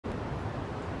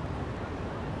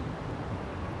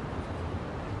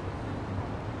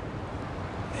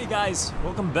Hey guys,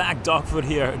 welcome back. Dogfood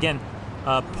here again.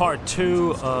 Part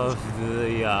 2 of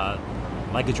the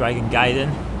Like a Dragon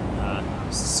Gaiden.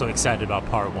 So excited about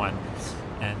part 1,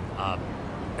 and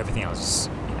everything else just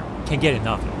can't get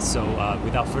enough of it. So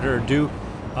without further ado,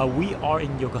 we are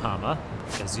in Yokohama.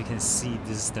 As you can see,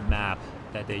 this is the map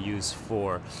that they use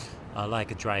for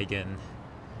Like a Dragon.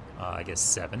 I guess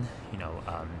 7.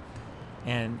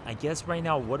 And I guess right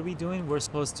now, what are we doing? We're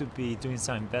supposed to be doing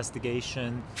some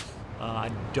investigation.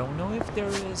 I don't know if there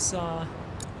is,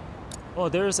 oh,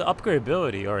 there is an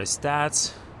upgradability or a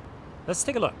stats. Let's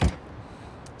take a look.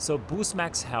 So boost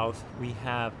max health, we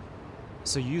have,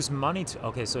 so use money to,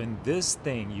 okay, so in this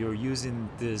thing, you're using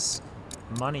this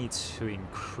money to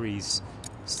increase,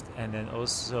 and then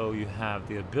also you have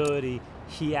the ability,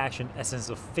 heat action, essence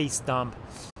of face dump,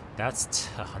 that's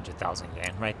 100,000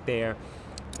 yen right there.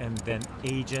 And then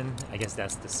agent, I guess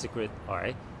that's the secret,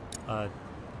 alright.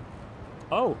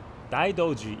 Oh!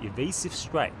 Daidoji, evasive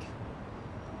strike.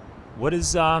 What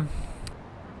is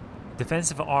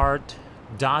defensive art?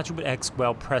 Dodge with X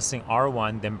while pressing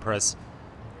R1, then press.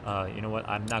 You know what?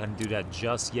 I'm not gonna do that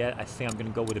just yet. I think I'm gonna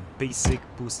go with a basic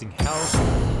boosting health.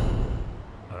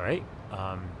 All right.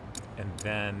 And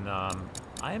then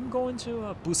I am going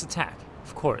to boost attack,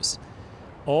 of course.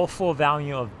 All full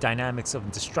value of dynamics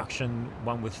of destruction.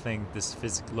 One would think this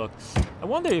physical look. I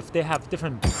wonder if they have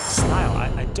different style.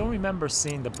 I don't remember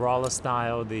seeing the brawler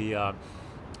style. The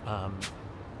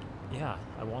yeah,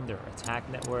 I wonder. Attack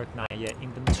network, not yet.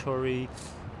 Inventory.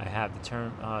 I have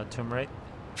the turmeric.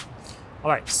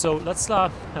 All right, so let's.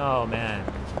 Oh man,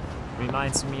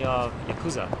 reminds me of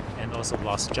Yakuza and also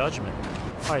Lost Judgment.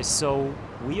 All right, so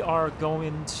we are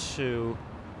going to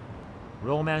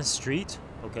Romance Street.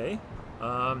 Okay.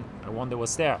 I wonder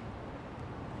what's there.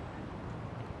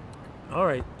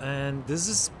 Alright, and this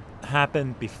has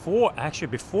happened before, actually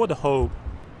before the whole,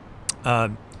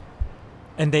 and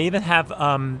they even have,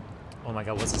 oh my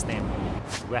god, what's his name?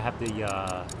 We have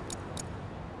the,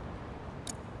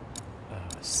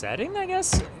 setting, I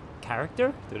guess?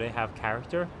 Character? Do they have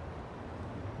character?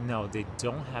 No, they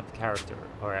don't have character.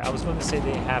 Alright, I was going to say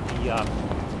they have the,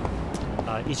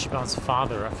 Ichiban's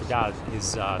father, I forgot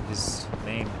his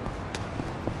name.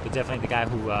 But definitely the guy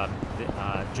who,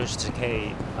 Judge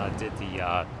Takei, did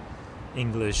the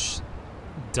English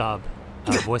dub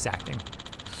voice acting.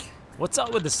 What's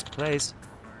up with this place?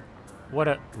 What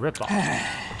a ripoff.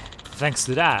 Thanks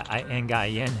to that, I ain't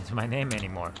got yen to my name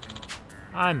anymore.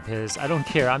 I'm pissed. I don't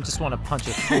care. I just want to punch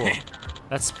a fool.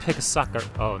 Let's pick a sucker.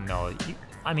 Oh no.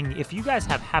 I mean, if you guys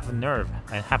have half a nerve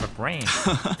and half a brain,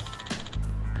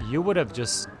 you would have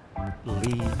just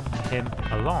leave him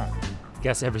alone.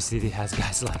 Guess every city has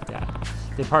guys like that.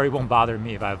 They probably won't bother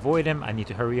me if I avoid him. I need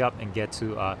to hurry up and get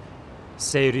to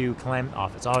Seiryu Clan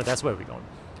office. Oh, that's where we're going.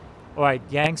 Alright,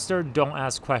 gangster, don't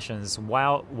ask questions.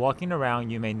 While walking around,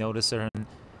 you may notice certain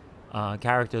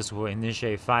characters will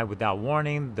initiate a fight without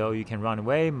warning, though you can run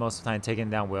away. Most of the time, taking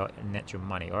down will net your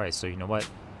money. Alright, so you know what?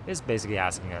 It's basically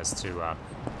asking us to,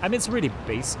 I mean, it's really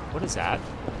basic. What is that?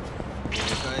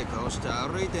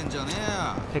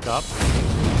 Pick up.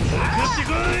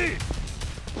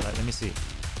 Alright, let me see.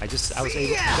 I was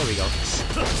able, there we go. I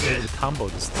was able to combo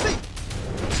this thing.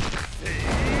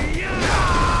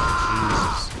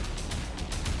 Jesus.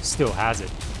 Still has it.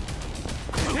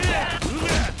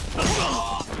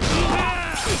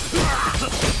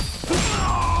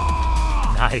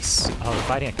 Nice. Oh, the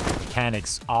fighting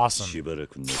mechanics, awesome. I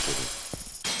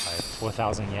have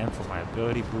 4,000 yen for my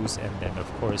ability boost, and then of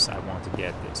course I want to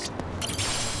get this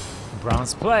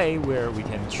bronze play where we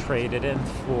can trade it in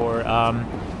for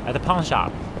at the pawn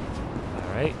shop.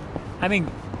 Alright. I mean,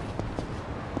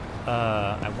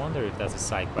 I wonder if that's a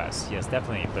side quest. Yes,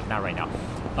 definitely, but not right now.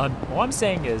 What I'm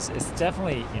saying is, it's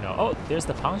definitely, oh, there's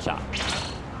the pawn shop.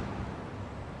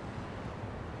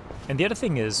 And the other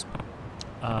thing is,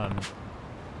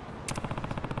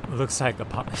 looks like a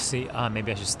pawn, see,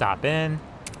 maybe I should stop in.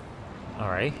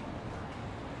 Alright.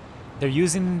 They're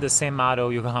using the same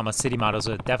model, Yokohama City model,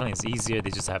 so it definitely is easier. They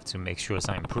just have to make sure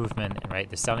some improvement, right?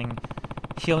 They're selling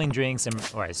healing drinks, and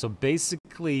alright, so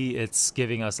basically it's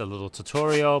giving us a little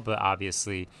tutorial, but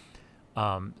obviously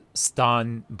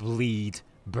stun, bleed,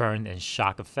 burn, and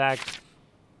shock effect.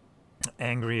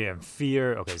 Angry and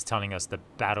fear. Okay, it's telling us the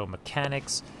battle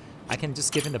mechanics. I can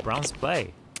just give in the bronze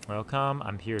play. Welcome,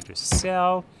 I'm here to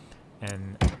sell,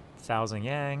 and 1,000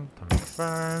 yen,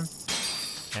 confirm,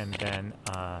 and then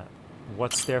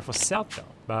what's there for sale though?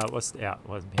 But what's here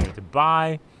to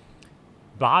buy?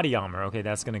 Body armor. Okay,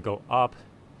 that's gonna go up.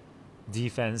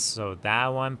 Defense. So that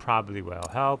one probably will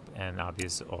help. And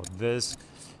obviously all this.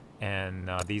 And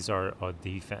these are all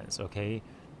defense. Okay,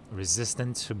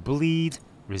 resistant to bleed,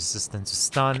 resistant to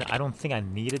stun. I don't think I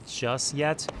need it just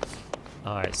yet.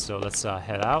 Alright, so let's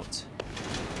head out.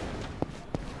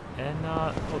 And,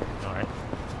 oh, alright.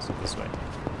 So this way.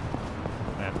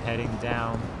 I'm heading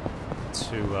down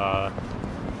to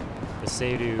the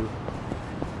Seiru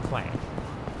clan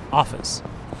office.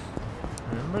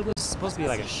 Remember, this is supposed to be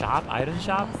like a shop, item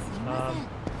shop?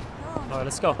 Alright,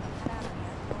 let's go.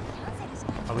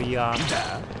 Are we,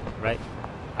 right?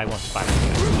 I want to fight.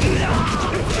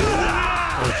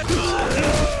 Oh,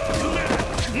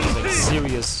 it's like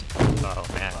serious. Oh,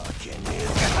 man.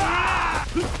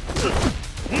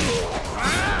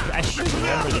 I should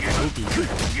remember the movie.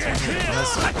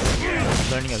 Unless I'm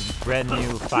learning a brand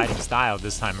new fighting style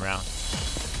this time around.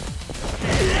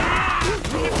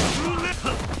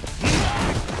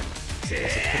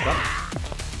 Pick up.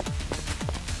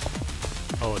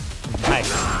 Oh,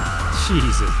 nice.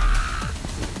 Jesus.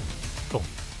 Oh.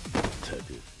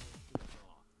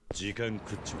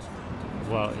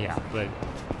 Well, yeah, but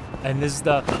and this is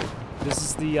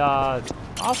the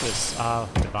office.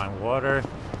 Divine water,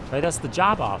 right? That's the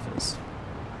job office.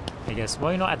 I guess.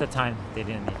 Well, you know, at the time they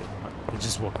didn't need it. They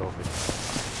just walk over it.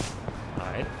 All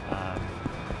right.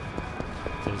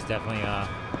 There's definitely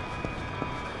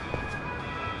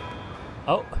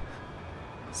oh,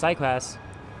 side class.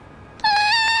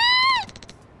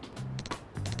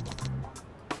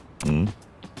 Hmm.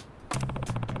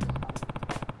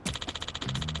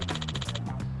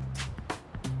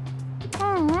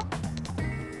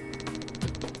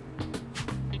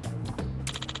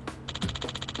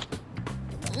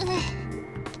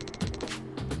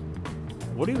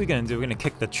 What are we gonna do? We're gonna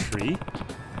kick the tree?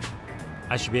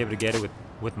 I should be able to get it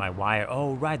with my wire.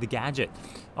 Oh, right, the gadget.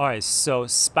 All right, so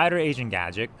spider agent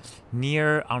gadget,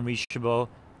 near unreachable,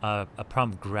 a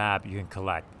prompt grab you can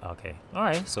collect. Okay, all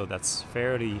right, so that's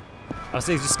fairly. I was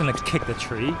just gonna kick the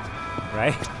tree,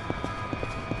 right?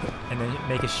 And then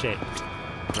make a shake.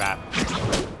 Grab.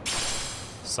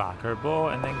 Soccer ball,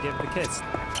 and then give the kids.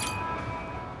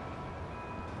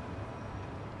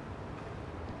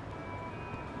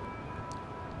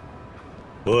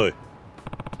 Boy.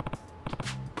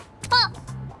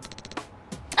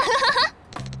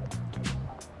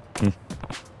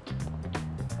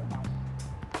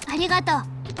 Arigato.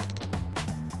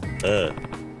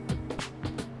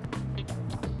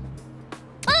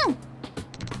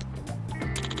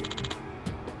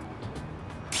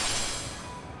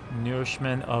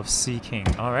 Nourishment of Seeking.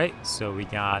 Alright, so we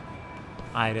got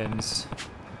items.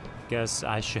 Guess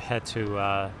I should head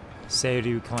to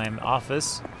Seiru Clan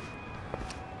office.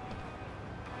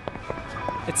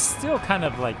 It's still kind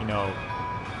of like, you know,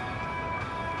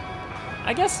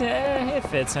 I guess it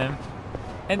fits him.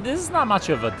 And this is not much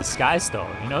of a disguise though,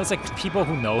 you know, it's like people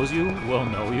who knows you will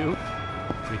know you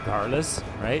regardless,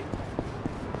 right?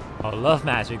 Oh, Love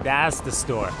Magic, that's the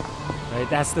store, right?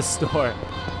 That's the store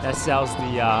that sells the,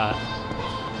 yeah,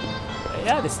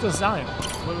 they're still selling.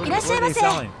 What are they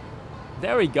selling?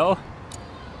 There we go.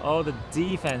 Oh, the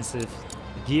defensive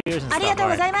gears and stuff.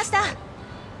 Right.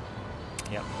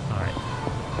 Yep, alright.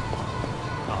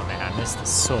 Oh man, I missed this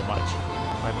so much.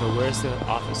 Alright, but where's the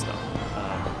office though?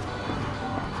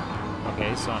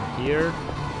 Okay, so I'm here.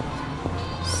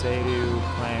 Seiru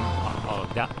Clan. Oh,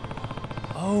 that.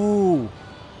 Oh,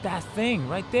 that thing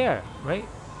right there, right?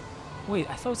 Wait,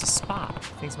 I thought it was a spot.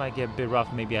 Things might get a bit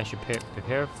rough. Maybe I should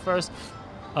prepare first.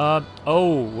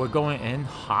 Oh, we're going in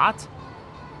hot?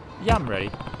 Yeah, I'm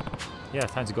ready. Yeah,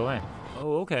 time to go in.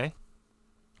 Oh, okay.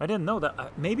 I didn't know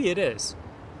that. Maybe it is.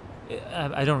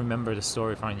 I don't remember the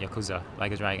story from Yakuza,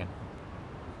 Like a Dragon.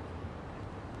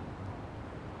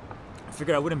 I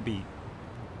figured I wouldn't be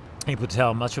able to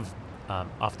tell much of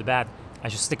off the bat. I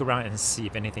should stick around and see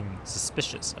if anything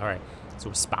suspicious. All right, so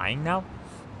we're spying now.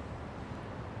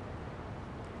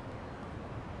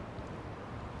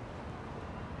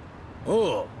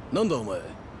 Oh, なんだお前。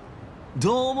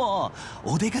どうも、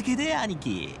お出かけで兄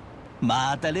貴。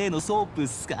また例のソープっ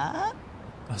すか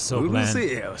？So うるせ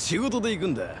えよ、仕事で行く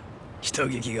んだ。人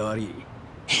聞きが悪い。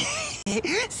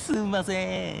すんま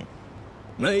せん。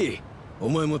まあいい、お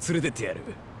前も連れてってやる。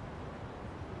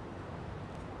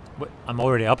What? I'm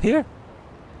already up here?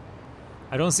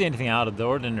 I don't see anything out of the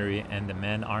ordinary, and the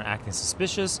men aren't acting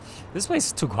suspicious. This place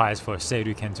is too quiet for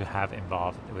Seiruken to have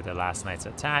involved with the last night's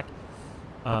attack.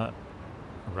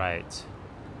 Right.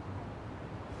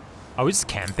 Are we just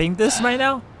camping this right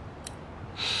now?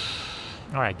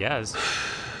 Alright, I guess.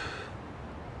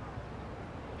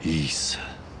 いいさ。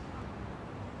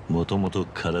もともと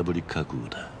空振り覚悟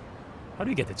だ。How do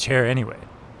you get the chair anyway?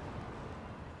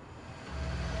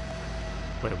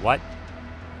 Wait, what?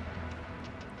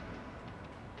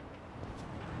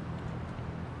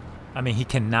 I mean, he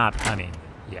cannot. I mean,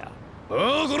 Yeah.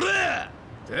 おおこれ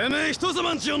てめえ人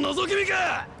様んちを覗き見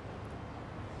か。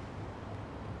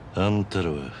あんた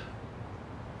らは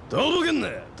とぼけんな。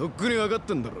とっくに分かっ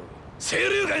てんだろ。清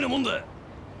流会のもんだ。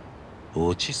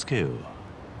落ち着けよ。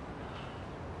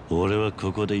俺は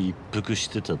ここで一服し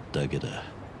てただけだ。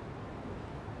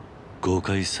誤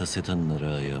解させたんな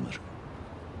ら謝る。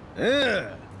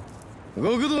ええ、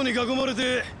極道に囲まれ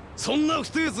てそんな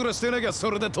不定面してなきゃそ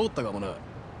れで通ったかもな。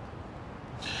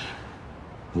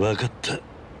分かった。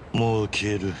もう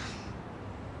消える。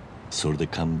それで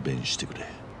勘弁してくれ。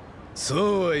そ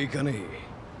うはいかね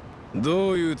え。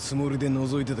どういうつもりで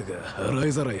覗いてたか洗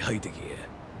いざらい吐いてけ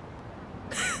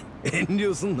や。遠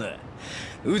慮すんな。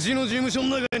うちの事務所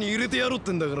の中に入れてやろうっ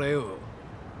てんだからよ。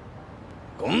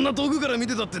こんな遠くから見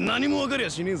てたって何も分かりゃ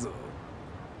しねえぞ。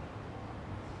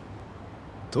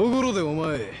ところでお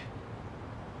前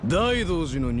大道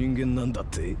寺の人間なんだっ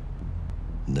て。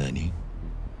何？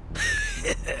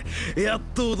やっ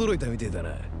と驚いたみてえだ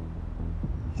な。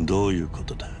どういうこ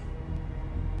とだ？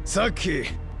さっき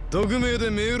匿名で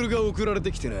メールが送られ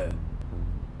てきてな。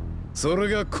それ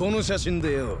がこの写真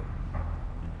でよ。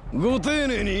ご丁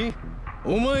寧に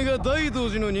お前が大道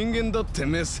寺の人間だって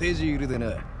メッセージ入れて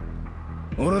な。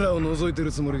俺らを覗いてる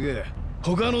つもりが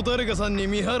他の誰かさんに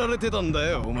見張られてたんだ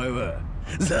よ。お前は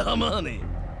ざまあね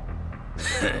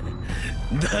え。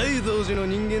大道寺の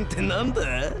人間ってなんだ。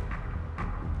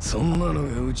そんなの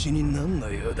がうちになんの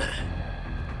ようだ。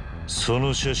そ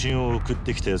の写真を送っ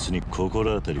てきたやつに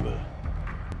心当たりは？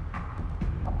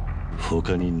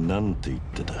他に何て言っ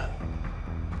てた？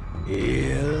い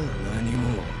や何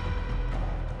も。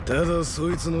ただ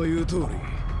そいつの言う通り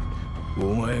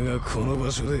お前がこの場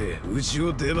所でうち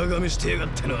をデバガメしてやがっ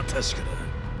てのは確かだ。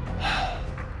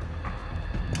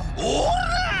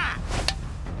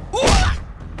おら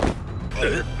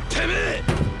てめえ。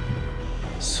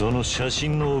その写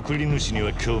真の送り主に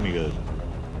は興味がある。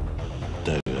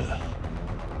だが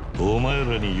お前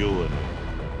らに用はない。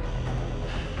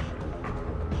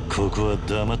ここは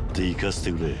黙って行か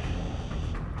せてくれ。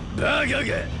バカが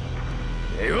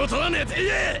手を取らねえて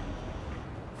言え。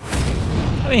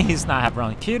 I mean, he's not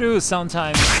wrong. Kiryu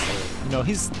sometimes, you know,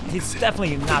 he's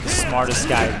definitely not the smartest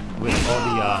guy with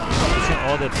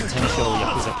all the potential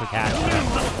Yakuza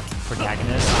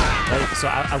protagonists. Right? So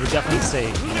I would definitely say,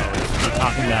 you know, if you're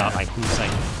talking about like who's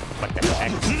like the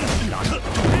protagonist gun.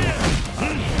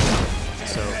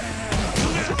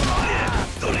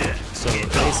 So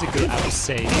basically, I would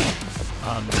say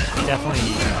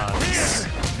definitely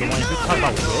the one who talk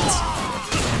about wit.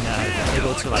 And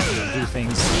able to like do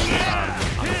things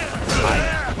on the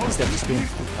side instead of just doing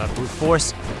brute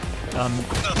force.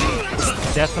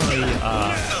 It's definitely oh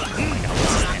my god,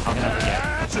 what's his name? How can I forget?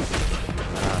 I'm actually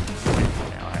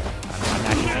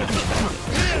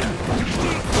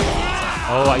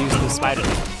oh, I used the spider.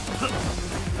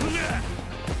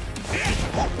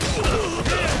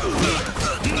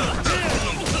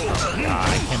 God,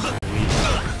 I can't believe I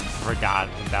forgot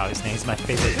about his name. He's my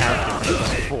favorite character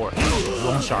from before.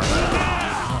 Loan Shark.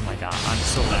 Oh my god, I'm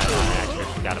so mad I actually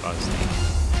forgot about his name.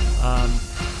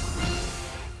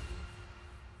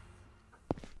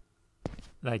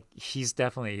 Like, he's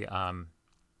definitely, oh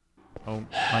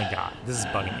my god, this is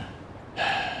bugging me.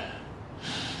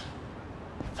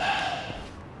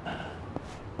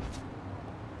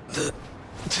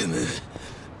 てめえ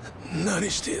何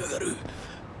してやがる。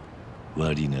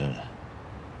悪いな。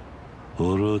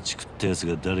俺をチクったやつ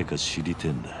が誰か知りて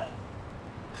んだ。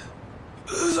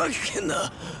ふざけん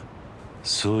な。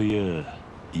そういや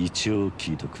一応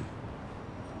聞いとく。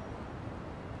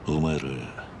お前ら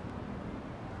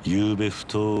ゆうべ不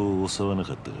当を襲わな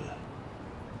かったか？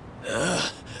ああ、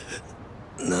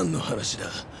何の話だ。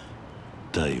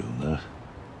だよな。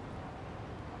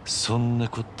そんな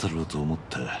こったろうと思っ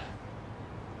た。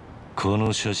こ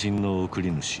の写真の送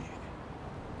り主、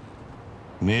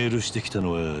メールしてきた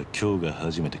のは今日が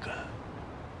初めてか？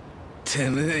て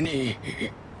めえに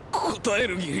答え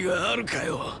る義理があるか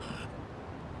よ。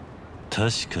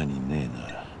確かにねえ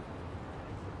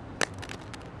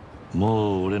な。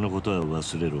もう俺のことは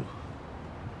忘れろ。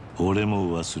俺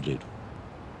も忘れる。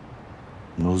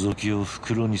覗きを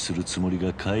袋にするつもり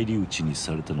が返り討ちに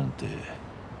されたなんて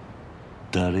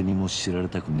誰にも知られ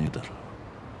たくねえだろ。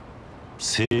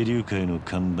清流会の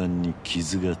看板に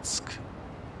傷がつく。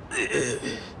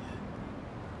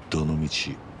どのみ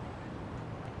ち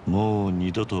もう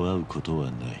二度と会うこと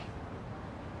はない。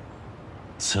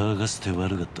騒がせて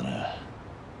悪かったな。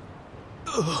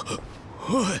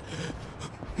お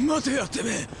い待てやて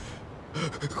めえ。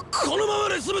このまま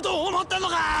で済むと思ってんの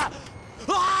か。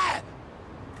おい。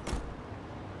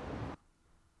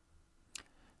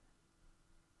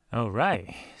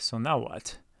Alright, so now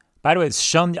what? By the way, it's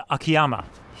Shun Akiyama.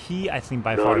 He, I think,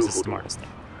 by far is the smartest thing.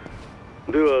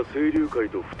 では清流会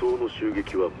と不当の襲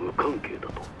撃は無関係だ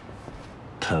と。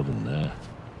多分な。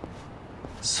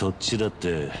そっちだっ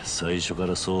て最初か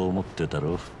らそう思ってた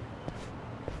ろ。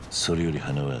それより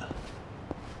花は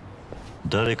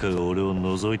誰かが俺を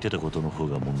覗いてたことの方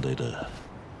が問題だ。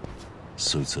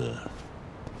そいつは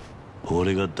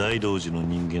俺が大道寺の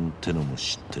人間ってのも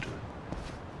知ってる。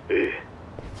ええ、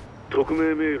匿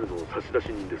名メールの差出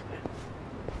人ですね。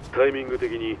タイミング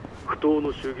的に不当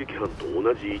の襲撃犯と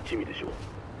同じ一味でしょう。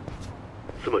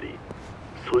つまり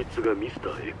そいつがミスタ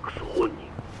ー X 本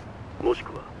人、もし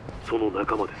くはその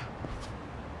仲間です。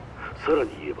さらに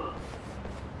言えば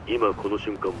今この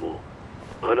瞬間も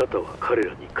あなたは彼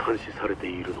らに監視されて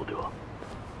いるのでは。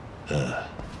ああ、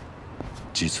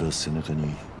実は背中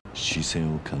に視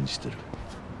線を感じてる。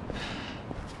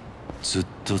ずっ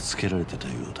とつけられてた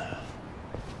ようだ。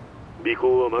尾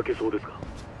行は負けそうですか？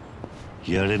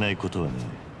やれないことはね。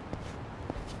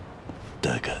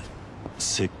だが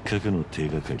せっかくの手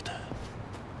がかりだ。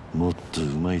もっとう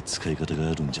まい使い方が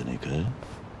あるんじゃねえか。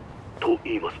と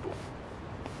言いますと？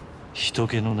人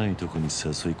気のないとこに誘い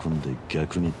込んで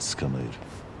逆に捕まえる。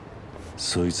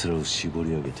そいつらを絞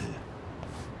り上げて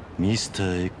ミスタ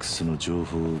ー X の情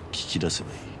報を聞き出せ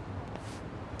ばいい。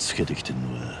つけてきてん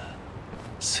のは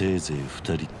せいぜい2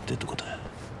人ってとこだ。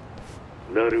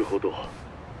なるほど、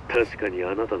確かに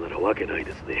あなたならわけない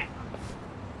ですね。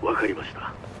わかりまし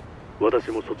た。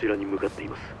私もそちらに向かってい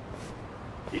ます。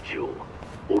一応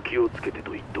お気をつけて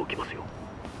と言っておきますよ。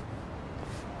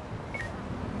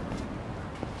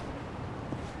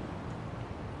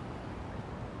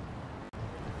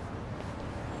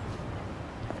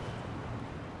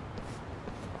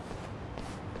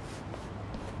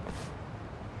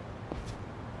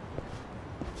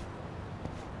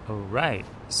Alright,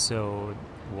 so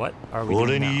what are we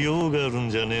俺 doing に now? 用があるん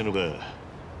じゃねえのか。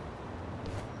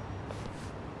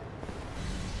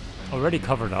Already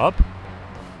covered up?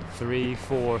 3,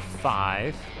 4,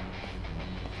 5.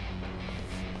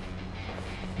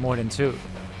 More than 2.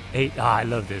 8. Ah, I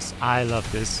love this. I love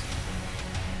this.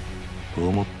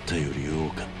 思ったより多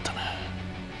かったな。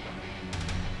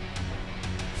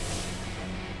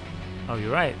Oh,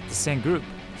 you're right. The same group.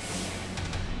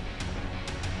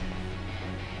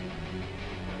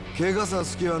 怪我さ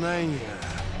す気はないんや。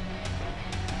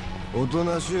おと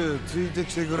なしゅうついて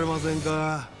きてくれません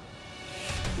か。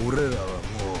俺らはも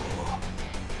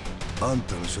うあん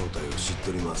たの正体を知って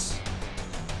おります。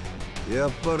や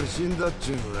っぱり死んだっ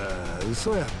ちゅうのは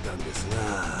嘘やったんです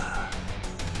な。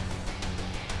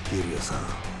キリアさん、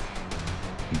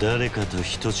誰かと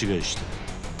人違いした。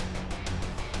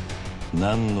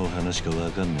何の話かわ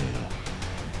かんね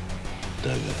え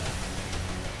よ。だが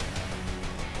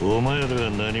お前ら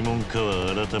が何者か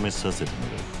は改めさせても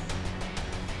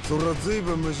らう。そらずい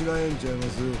ぶん虫がええんちゃいま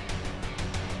す。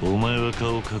お前は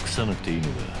顔を隠さなくていいのか。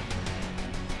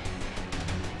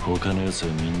他のやつは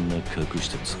みんな隠し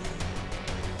てるぞ。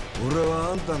俺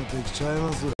はあんたの敵ちゃい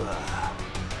ますわ。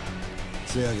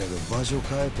せやけど場所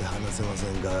変えて話せま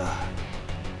せんか。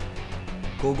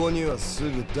ここにはす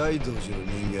ぐ大道寺の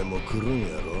人間も来るん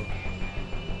やろ。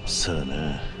さあ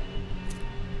な。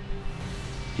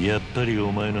やっぱり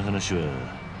お前の話は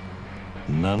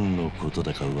何のこと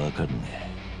だかわかんね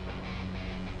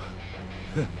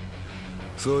え。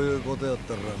そういうことやっ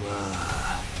たらま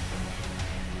あ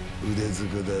腕ず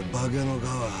くで化けの皮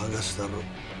剥がしたろ。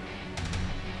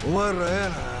お前らえ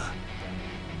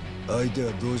えな。相手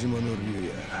は堂島の竜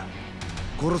や。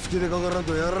殺す気でかからん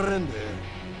とやられんで。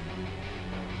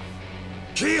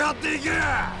気張っていけ。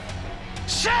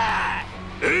シャ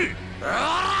ー。えい。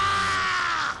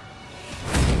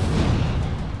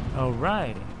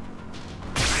Alright.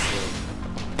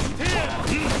 At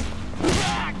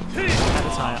a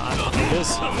time,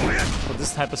 for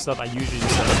this type of stuff, I usually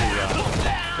just have to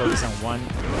focus on one. At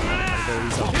the very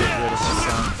least, I'll get rid of some,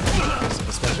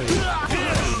 especially,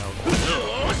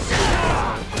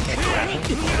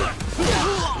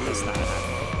 That's not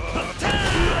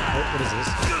what is this?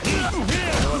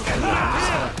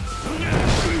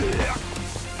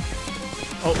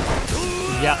 Oh,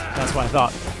 yeah, that's what I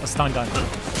thought. A stun gun.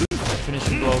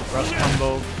 Finishing blow, rush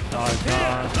combo,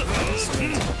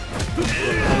 swing,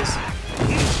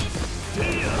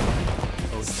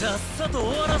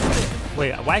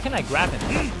 wait, why can't I grab him?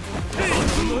 Okay,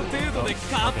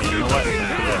 you know what?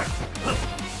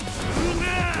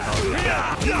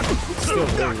 Still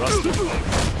very rusty.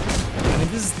 I mean,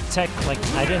 this is tech, like,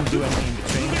 I didn't do anything in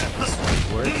between, it's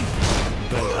work.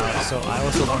 But, so I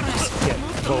also want to just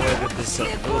go away with this a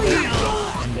little bit,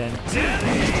 and then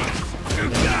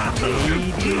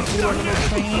maybe do a little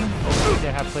training. Hopefully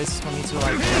they have places for me to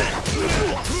like...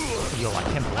 Yo, I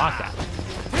can't block that.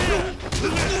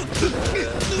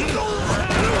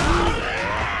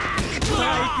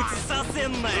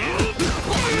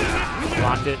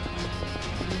 Blocked it.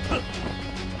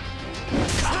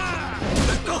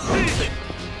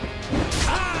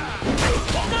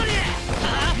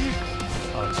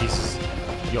 Oh, Jesus.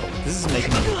 Yo, this is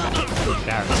making me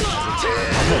embarrassed.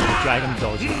 I'm gonna Dragon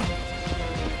Doji.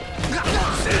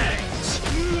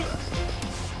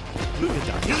 Good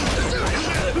job.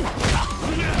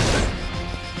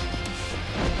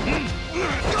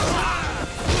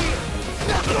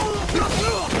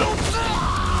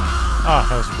 Oh,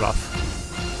 that was rough.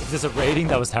 If there's a rating,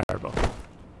 that was terrible.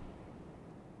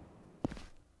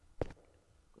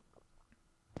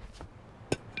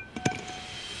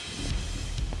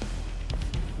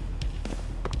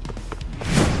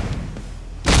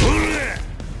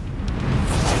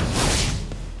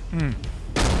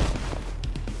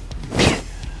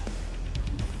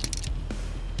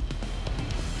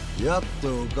やっ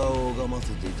とお顔を拝ま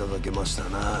せていただけました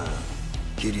な、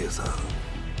桐生さん。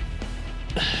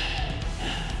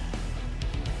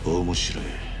面白い。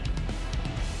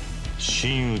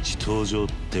真打ち登場っ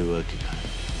てわけか。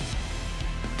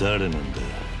誰なんだ、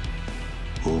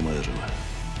お前らは。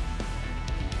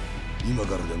今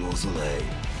からでも遅ない。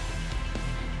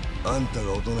あんた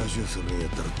がおとなしゅうするんやっ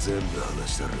たら全部話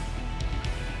したる。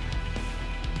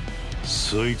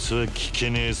そいつは聞け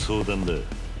ねえ相談だ。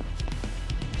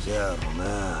じゃろ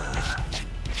な。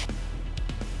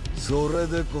それ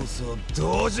でこそ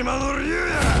堂島の竜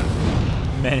や。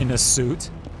Man in a suit.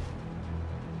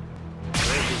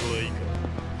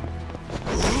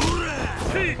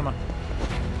 Come on.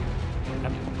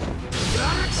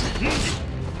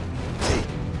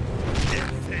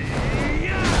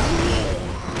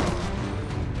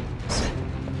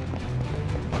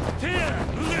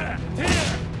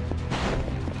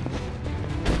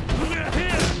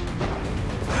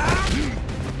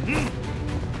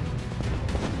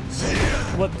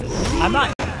 What? I'm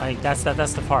not. Like that's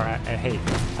the part I hate.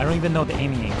 I don't even know the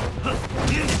aiming angle.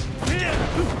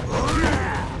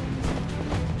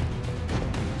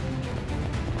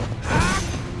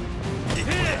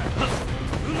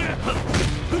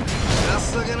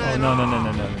 Oh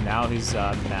no. Now he's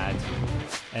mad,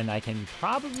 and I can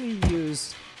probably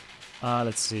use.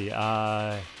 Let's see.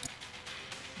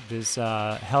 This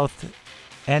health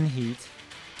and heat,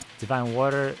 divine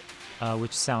water,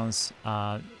 which sounds.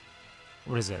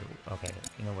 What is it? Okay,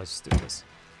 you know what? Let's do this.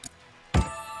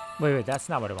 Wait, that's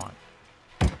not what I want.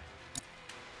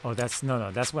 Oh, that's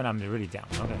no. That's when I'm really down.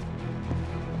 Okay,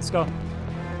 let's go.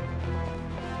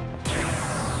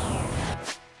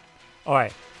 All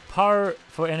right, power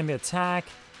for enemy attack.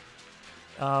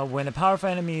 When a powerful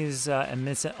enemy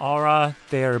emits an aura,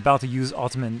 they are about to use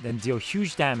ultimate and deal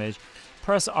huge damage.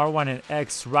 Press R1 and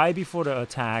X right before the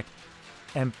attack,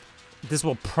 and this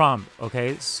will prompt.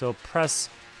 Okay, so press.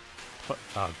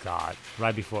 Oh God!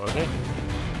 Right before. Okay.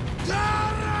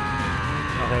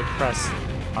 Okay, press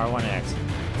R1 and X.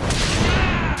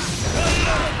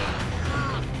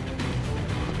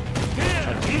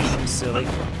 Try to be silly.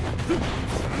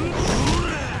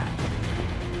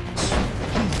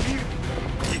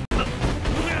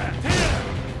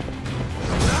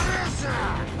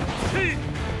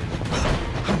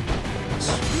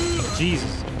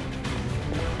 Jesus.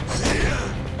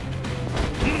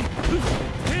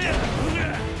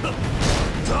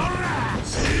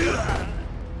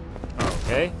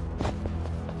 Okay.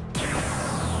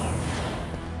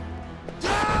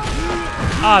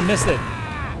 Ah, I missed it.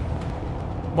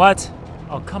 What?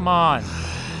 Oh, come on.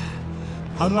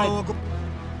 How do I...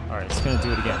 Alright, it's gonna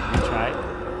do it again. Retry.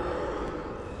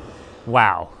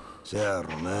 Wow.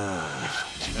 Can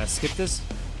I skip this?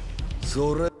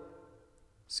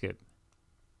 Skip.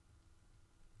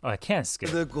 Oh, I can't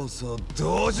skip. Alright, fine.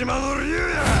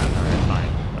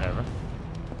 Whatever.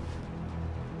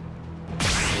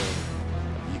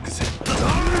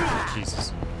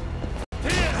 Jesus.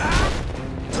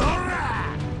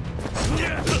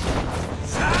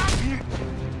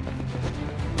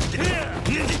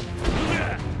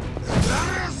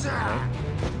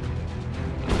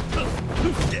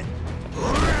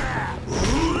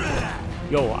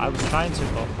 Yo, I was trying to...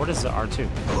 Oh, what is the R2?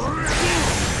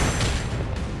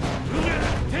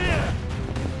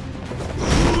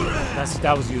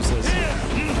 That was useless.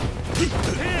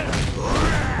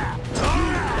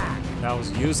 That was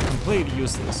completely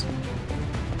useless.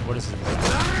 What is it?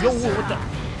 Yo, what the...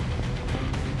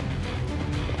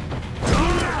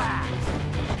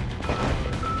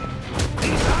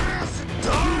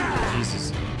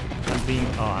 Jesus. I'm being...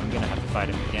 Oh, I'm gonna have to fight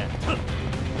him again.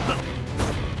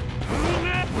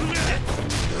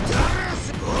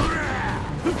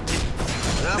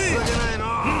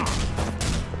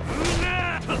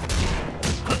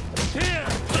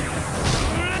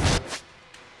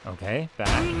 Okay, back.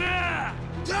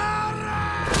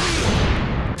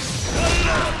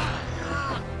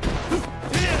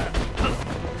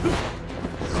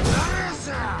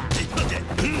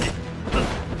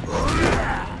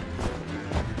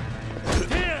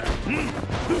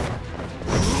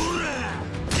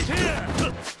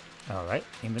 Alright,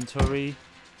 inventory.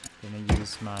 Gonna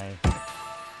use my...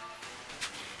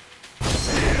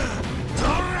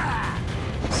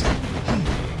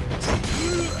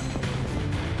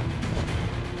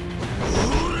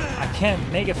 I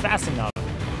can't make it fast enough.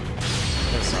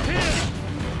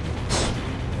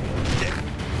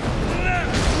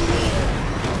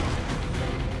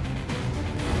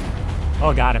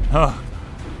 Oh, got him. Oh.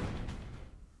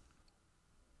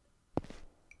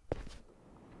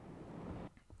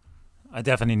 I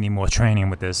definitely need more training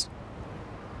with this.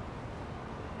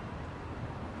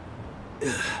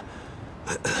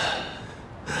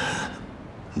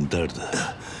 誰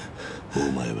だお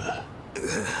前は。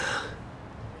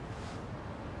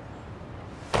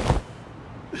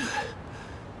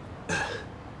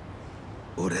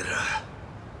俺ら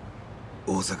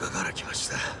大阪から来まし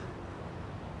た。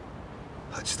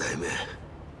8代目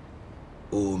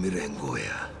近江連合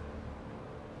や。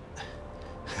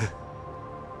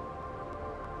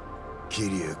桐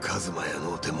生一馬や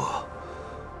のうても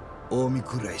近江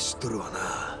くらい知っとるわ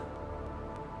な。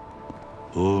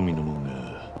近江のもんが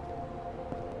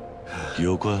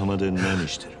横浜で何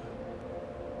してる？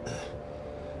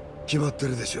決まって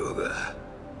るでしょうが、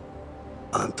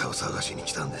あんたを探しに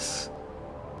来たんです。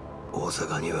大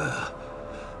阪には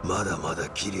まだまだ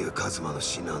桐生一馬の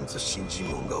死なんぞ信じ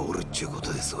もんがおるっちゅうこ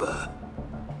とですわ。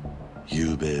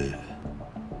ゆうべ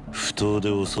不当で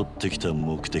襲ってきた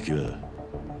目的は？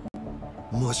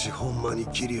もしほんまに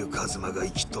桐生一馬が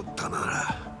生きとったな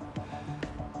ら、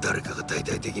誰かが大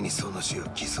々的にその死を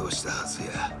偽装したはずや。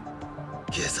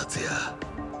警察や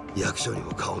役所に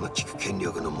も顔の利く権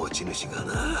力の持ち主が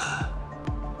な。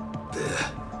で、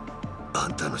あ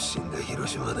んたの死んだ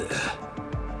広島で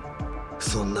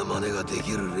そんな真似がで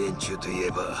きる連中とい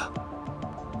えば、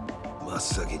真っ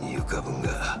先に浮かぶん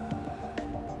が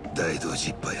大道寺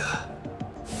一派や。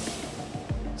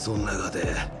そん中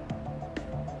で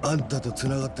あんたとつ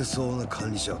ながってそうな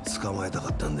管理者を捕まえたか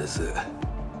ったんです。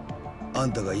あ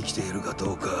んたが生きているか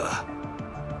どうか、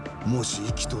もし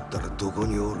生きとったらどこ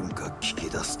におるんか聞き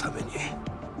出すために。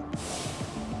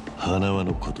花輪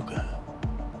のことか？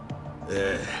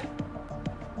ええ。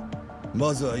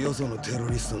まずはよそのテロ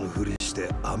リストのふりして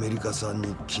アメリカ産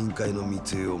に金塊の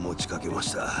密輸を持ちかけま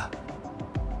した。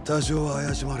多少は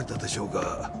怪しまれたでしょう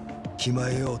が、気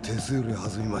前を手数料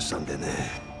弾みましたんで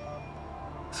ね。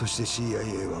そして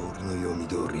CIA は俺の読み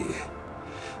通り、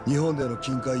日本での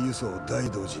金塊輸送を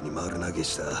大道寺に丸投げ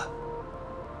した。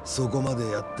そこまで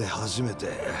やって初めて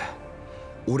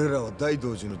俺らは大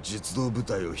道寺の実動部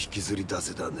隊を引きずり出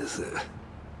せたんです。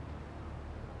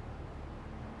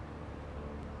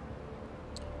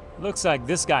Looks like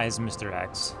this guy is Mr.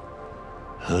 X.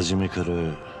 初めから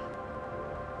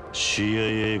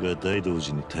CIA が大道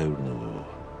寺に頼るのを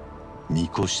見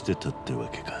越してたってわ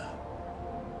けか。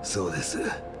そうです。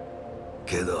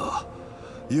けど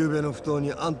昨べの不当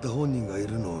にあんた本人がい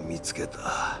るのを見つけ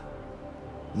た。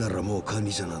ならもう管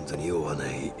理者なんぞに用はな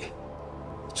い。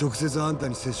直接あんた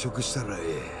に接触したらええ。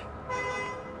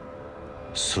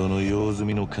その用済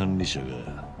みの管理者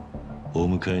がお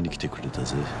迎えに来てくれた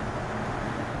ぜ。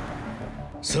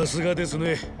さすがです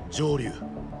ね、上流。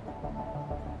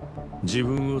自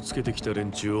分をつけてきた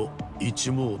連中を一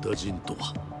網打尽と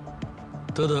は。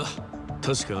ただ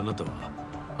確かあなたは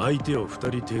相手を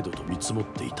2人程度と見積もっ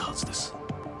ていたはずです。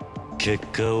結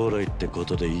果オーライってこ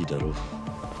とでいいだろう。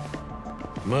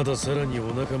まださらにお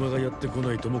仲間がやってこ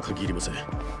ないとも限りません。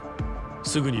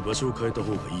すぐに場所を変えた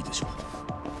方がいいでしょう。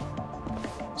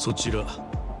そちら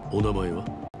お名前は？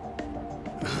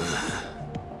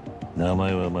名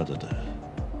前はまだだ。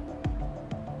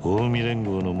近江連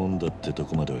合のもんだってと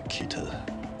こまでは聞いた。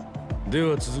で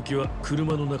は続きは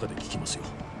車の中で聞きますよ。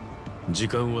時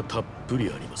間はたっぷ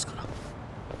りありますから。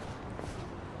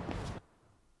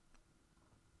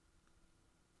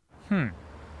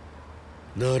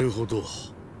なるほど。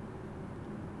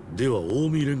では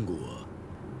近江連合は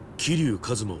桐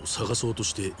生一馬を探そうと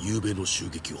して昨べの襲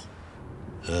撃を。あ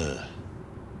あ、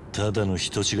ただの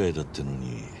人違いだっての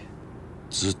に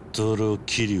ずっと俺を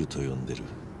桐生と呼んでる。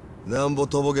なんぼ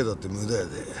とぼけだって無駄や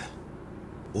で。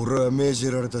俺は命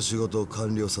じられた仕事を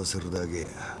完了させるだけや。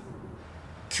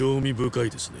興味深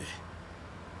いですね。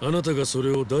あなたがそ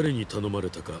れを誰に頼まれ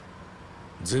たか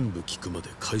全部聞くまで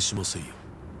返しませんよ。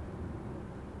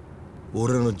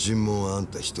俺の尋問はあん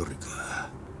た一人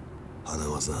か、花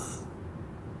輪さん。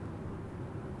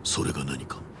それが何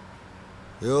か？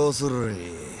要する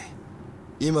に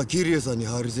今桐生さんに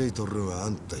張り付いとるのはあ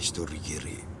んた一人き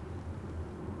り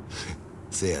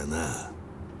せやな。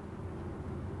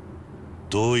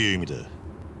どういう意味だ？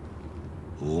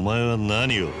お前は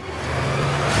何を？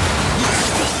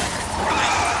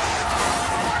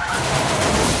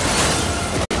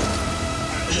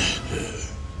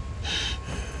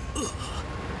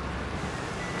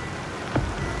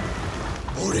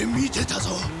俺見てたぞ。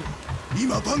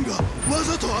今バンがわ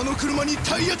ざとあの車に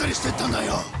体当たりしてったんだ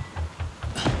よ。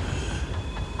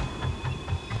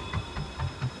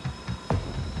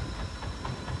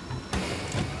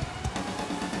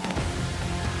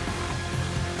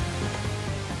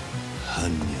般若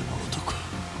の男。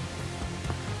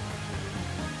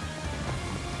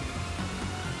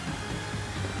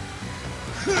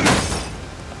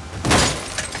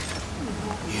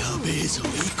やべえぞ、行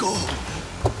こう。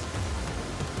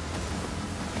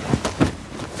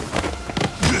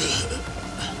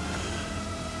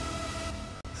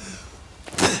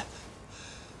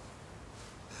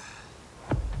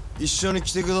一緒に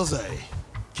来てください、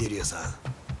桐生さん。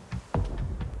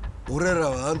俺ら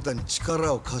はあんたに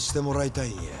力を貸してもらいたい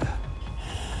んや。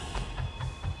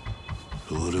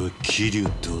俺は桐生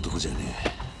って男じゃね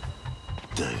え。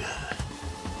だが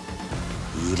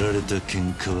売られた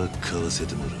喧嘩は買わせ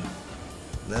てもら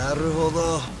う。なるほ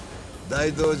ど。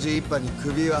大道寺一派に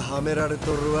首ははめられ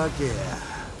とるわけや。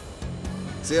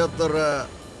せやったら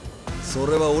そ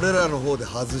れは俺らの方で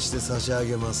外して差し上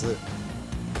げます。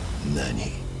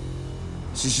何？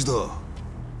獅子堂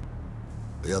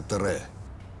やったれ。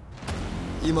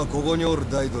今ここにおる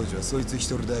大道寺はそいつ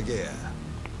一人だけや。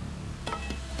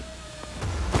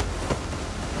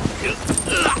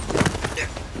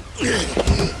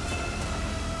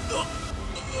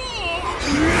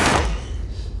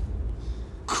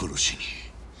殺し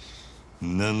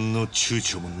に何の躊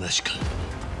躇もなしか。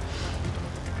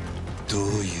どう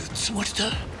いうつもりだ？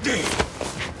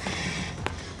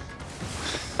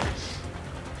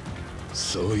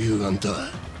そういうあんたは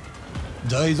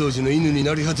大道寺の犬に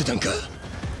なり果てたんか。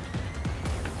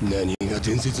何が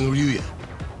伝説の竜や。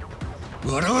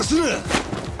笑わすな。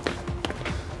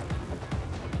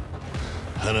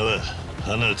花は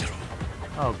離れてろ。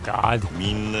 Oh God.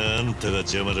 みんなあんたが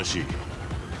邪魔らしい。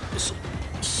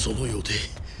そのようで。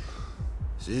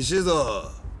獅子堂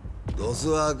ドス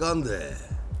はあかんで。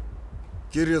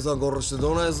桐生さん殺して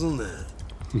どないすんねん。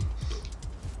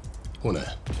ほな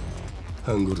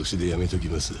半殺しでやめとき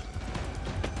ます。好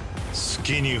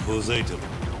きにほざいてろ。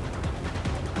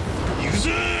行くぞ。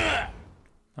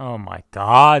 Oh my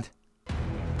God.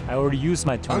 I already used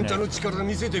my あん turn. たの力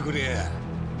見せてくれや。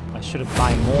I should have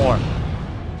buy more.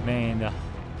 Man.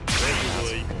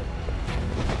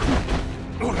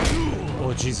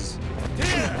 Oh Jesus.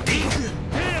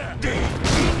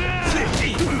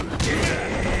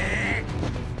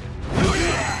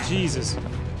 Jesus. Jesus,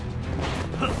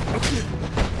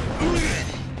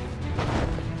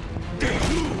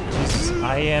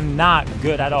 I am not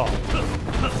good at all.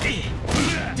 Gee.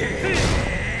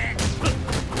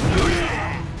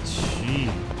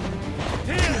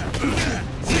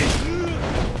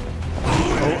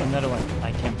 Oh, another one.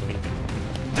 I can't believe it.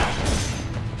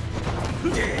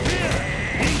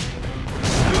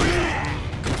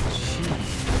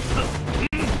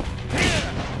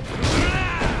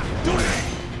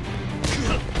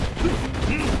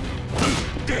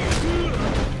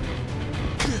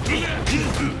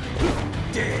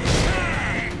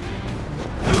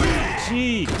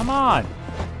 Gee, come on.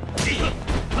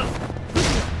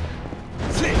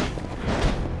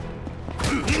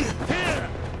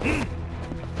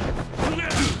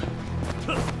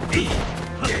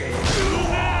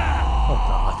 Oh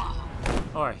God.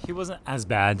 Alright, he wasn't as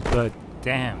bad, but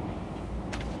damn.「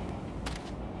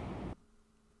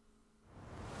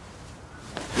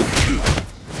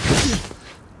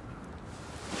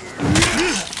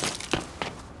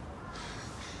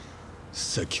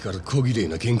さっきから小綺麗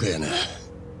な喧嘩やな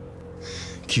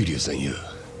桐生さんよ。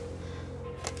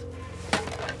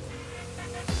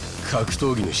格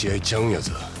闘技の試合ちゃうんや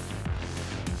ぞ。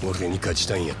俺に勝ち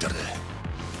たいんやったら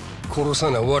殺さ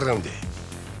な終わらんで。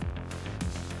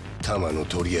弾の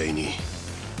取り合いに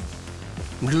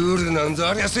ルールなんぞ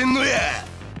ありゃせんのや。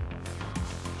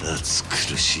暑苦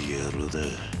しい野郎だ。な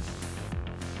ら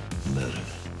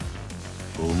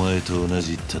お前と同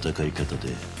じ戦い方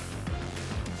で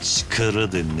力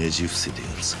でねじ伏せてや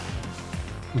るさ。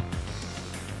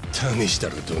試した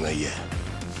らどないや。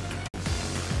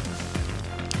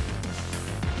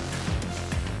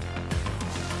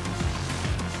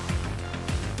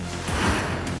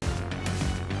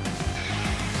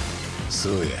そ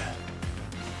うや。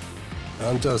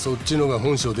あんたはそっちのが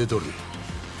本性出とる。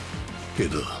け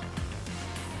ど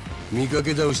見か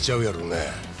け倒しちゃうやろな。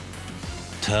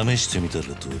試してみたら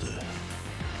どう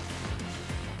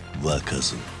だ、若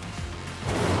造。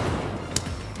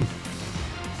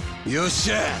よっ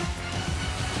しゃ、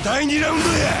第2ラウンド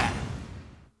や。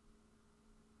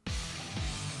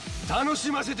楽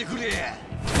しませてくれや。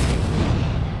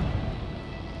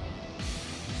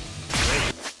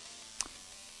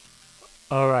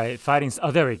Alright, fighting.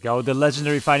 Oh, there we go. The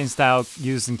legendary fighting style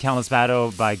used in countless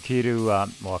battle by Kiru,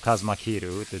 Kazuma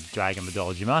Kiru, the dragon of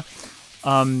Dojima.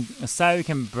 A style you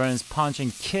can burn punch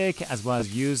and kick, as well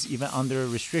as use even under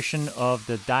restriction of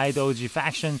the Daidoji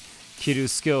faction.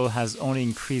 Kiru's skill has only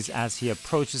increased as he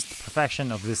approaches the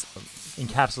perfection of this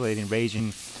encapsulating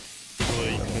raging.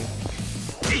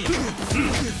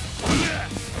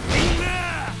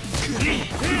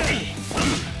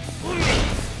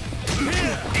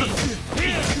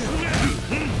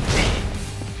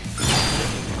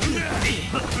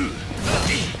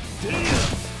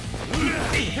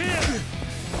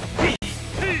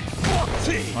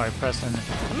 Alright, Preston.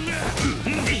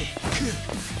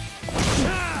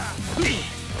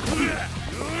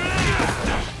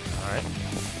 Alright.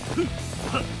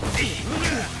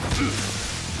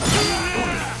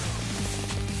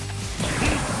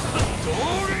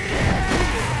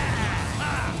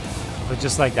 But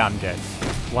just like that, I'm dead.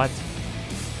 What?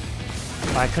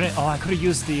 I couldn't. Oh, I could have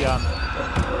used the.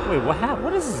 Wait, what happened?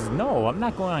 What is this? No, I'm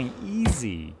not going on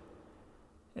easy.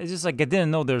 It's just like I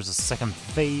didn't know there's a second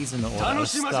phase and all that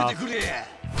stuff.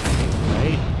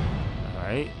 Right.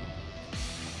 Alright.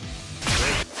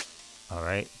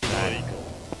 Alright.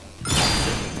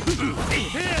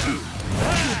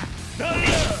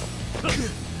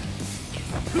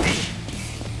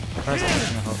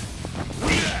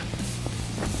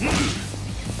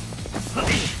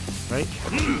 Right?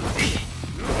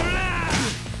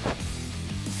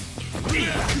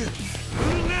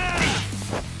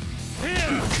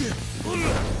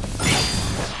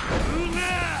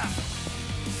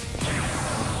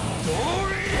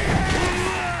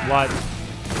 What?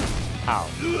 How?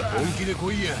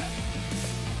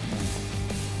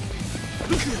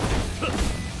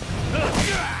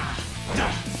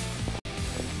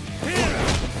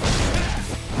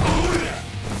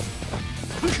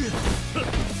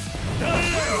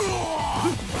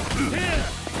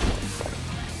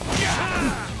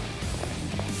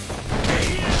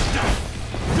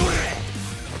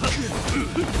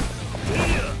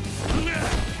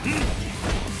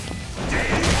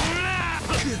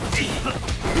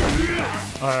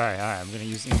 Alright, I'm gonna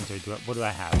use inventory. What do I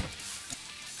have?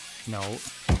 No.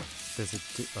 Does it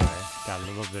do? Alright, got a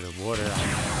little bit of water.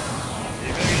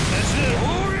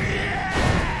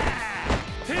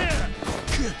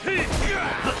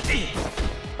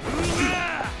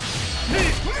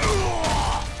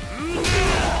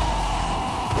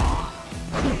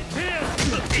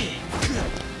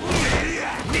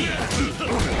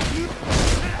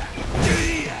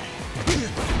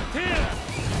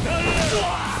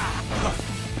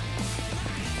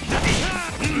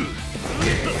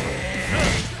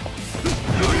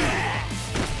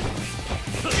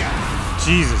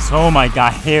 Jesus, oh my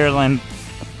god, hairline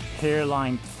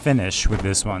finish with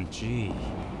this one. Gee.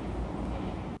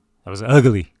 That was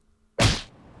ugly.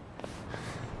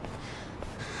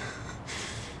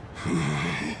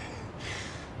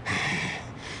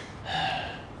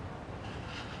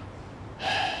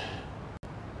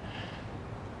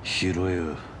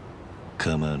 Hiroyo,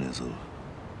 構わねえぞ。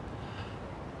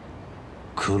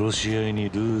殺し合いに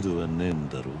ルールはねえん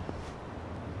だろ。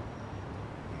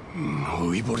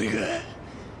老いぼれが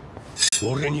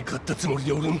俺に勝ったつもり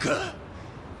でおるんか。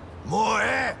もう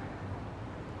ええ、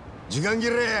時間切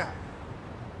れや。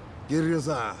ゲリラ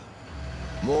さ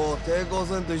ん、もう抵抗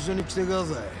戦と一緒に来てくだ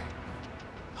さい。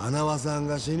花輪さん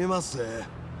が死にますぜ。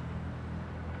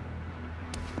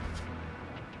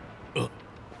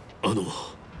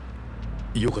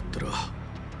よかったら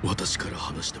私から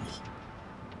話しても。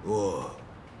お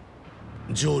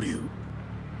う、上流、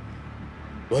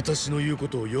私の言うこ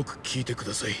とをよく聞いてく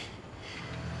ださい。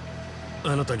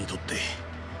あなたにとって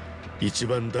一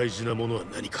番大事なものは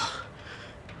何か、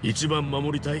一番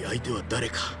守りたい相手は誰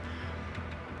か、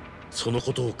その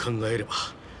ことを考えれば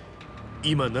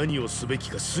今何をすべ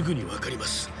きかすぐに分かりま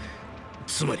す。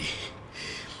つまり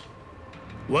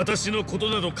私のこと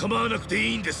など構わなくて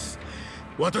いいんです。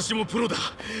私もプロだ。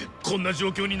こんな状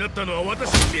況になったのは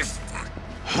私のミスだ。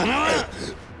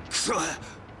くそ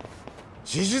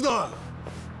シシド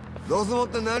どうせもっ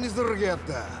て何する気やっ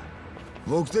た。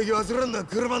目的忘れんな。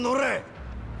車乗れ。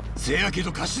せやけ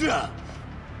ど頭、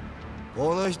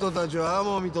この人たちはア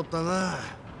モを見とったな。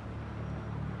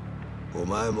お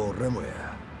前も俺もや。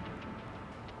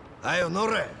はよ乗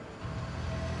れ。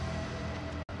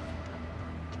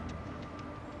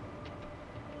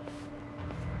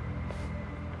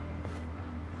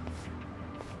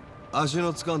足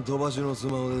のつかん飛ばしのス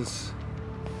マホです。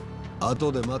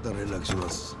後でまた連絡しま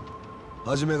す。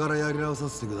初めからやり直さ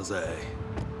せてください。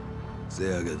せ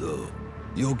やけど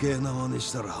余計な真似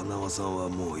したら花輪さんは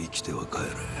もう生きては帰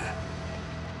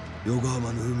れ。横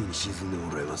浜の海に沈んで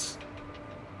もらいます。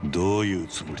どういう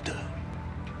つもりだ？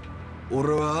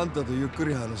俺はあんたとゆっく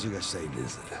り話がしたいんで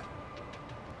す。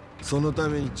そのた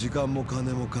めに時間も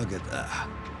金もかけた。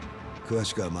詳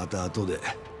しくはまた後で。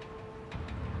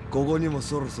ここにも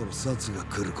そろそろ札が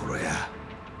来る頃や。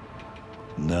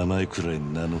名前くらい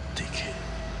名乗っていけ。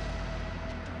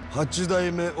八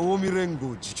代目近江連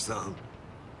合直参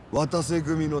渡瀬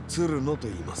組の鶴野と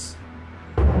言います。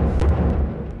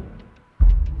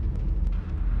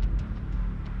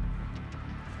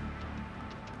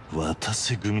渡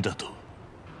瀬組だと？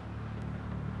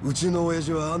うちの親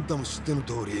父はあんたも知っての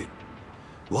通り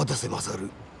渡瀬勝、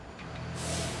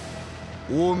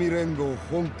近江連合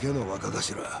本家の若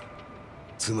頭、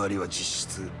つまりは実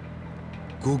質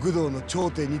極道の頂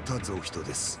点に立つお人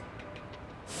です。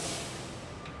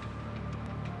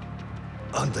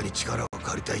あんたに力を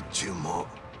借りたいっちゅうも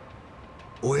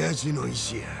親父の意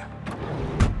志や。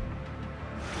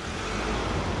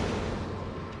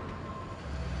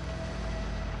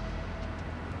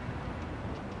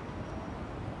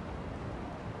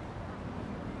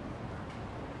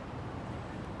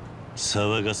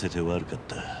騒がせて悪かっ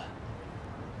た。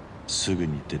すぐ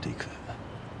に出ていく。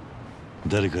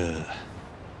誰か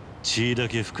血だ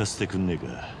け拭かせてくんね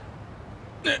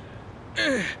え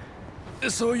か？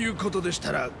そういうことでし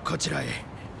たらこちらへ。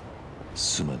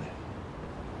すまねえ。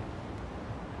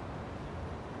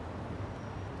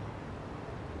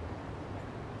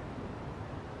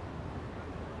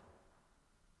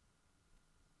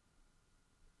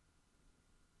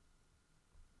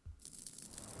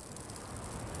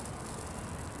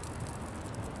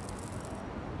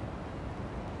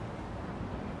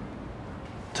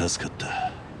助かっ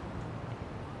た。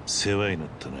世話になっ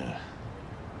たな。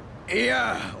い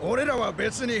や、俺らは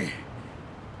別に。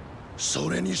そ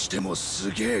れにしても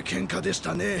すげえ喧嘩でし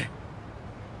たね。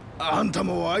あんた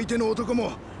も相手の男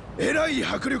もえらい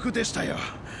迫力でしたよ。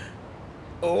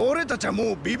俺たちは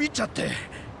もうビビっちゃって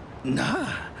な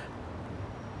あ。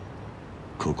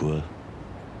ここは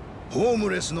ホー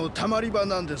ムレスのたまり場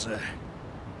なんです。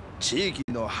地域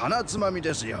の鼻つまみ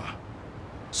ですよ。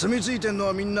住み着いてんの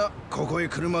はみんなここへ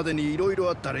来るまでにいろいろ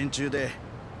あった連中で、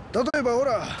例えばほ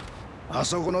らあ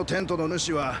そこのテントの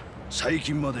主は最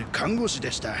近まで看護師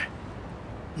でした。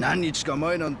何日か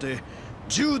前なんて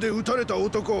銃で撃たれた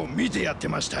男を見てやって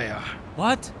ましたよ。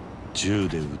 What? 銃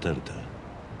で撃たれた？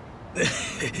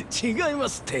違いま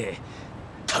すって。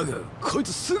タグ、こい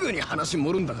つすぐに話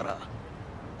盛るんだか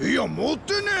ら。いや持っ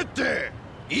てねえって。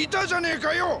いたじゃねえ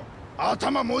かよ、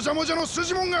頭もじゃもじゃの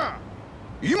筋もんが。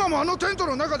今もあのテント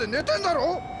の中で寝てんだ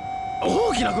ろ。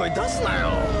大きな声出すなよ。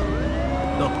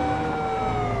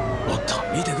おっと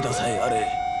見てください、あれ。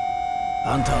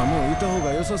あんたはもういた方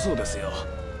が良さそうですよ。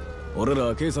俺ら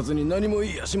は警察に何も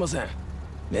言いやしません。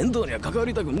面倒には関わ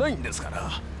りたくないんですか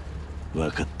ら。分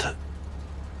かった。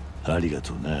ありが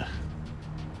とうな。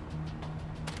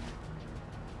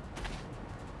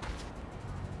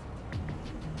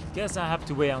Guess I have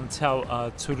to wait until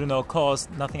Tsuruno calls.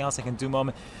 Nothing else I can do.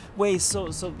 Moment. Wait, so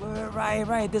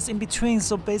right. This in between.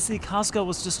 So basically, Kasuga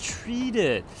was just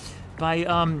treated by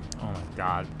oh my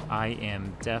god, I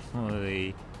am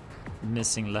definitely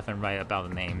missing left and right about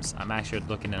the names. I'm actually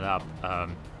looking it up.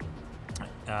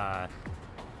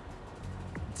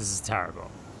 This is terrible.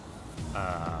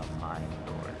 My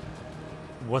lord.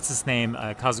 What's his name?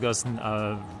 Kazuga's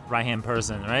right-hand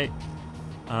person, right?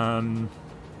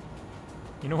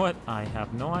 You know what? I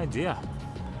have no idea.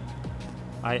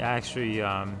 I actually,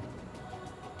 I'm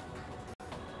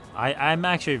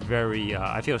actually very,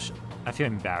 I feel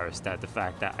embarrassed at the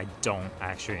fact that I don't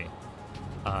actually,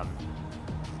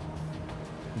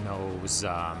 knows,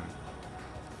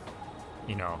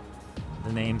 you know,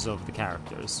 the names of the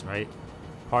characters, right?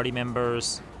 Party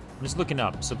members. I'm just looking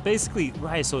up. So basically,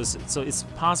 right? So it's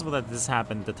possible that this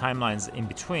happened. The timelines in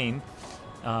between,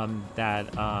 that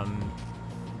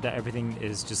everything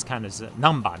is just kind of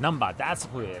Namba, that's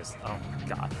who it is. Oh my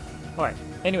god. Alright,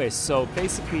 anyways, so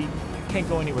basically can't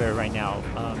go anywhere right now.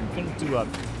 I'm gonna do a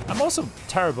I'm also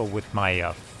terrible with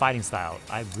my fighting style.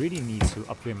 I really need to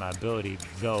upgrade my ability,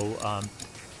 though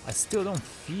I still don't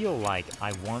feel like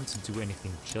I want to do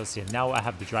anything just yet. Now I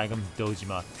have the Dragon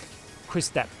Dojima. Quick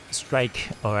step, strike,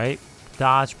 alright?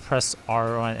 Dodge, press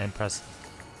R1 and press...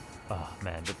 Oh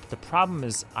man, the problem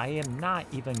is I am not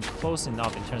even close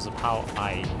enough in terms of how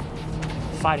I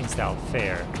fighting style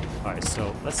fare. Alright,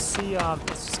 so let's see,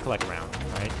 let's just collect around,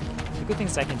 right? The good thing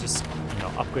is I can just,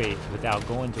 upgrade without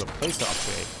going to a place to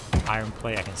upgrade. Iron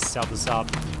plate, I can sell this up.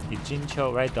 The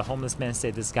Jincho, right? The homeless man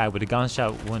said this guy with a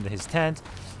gunshot went to his tent.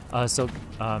 So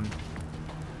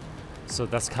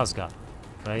that's Kasuga,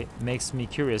 right? Makes me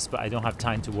curious, but I don't have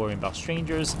time to worry about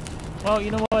strangers. Well,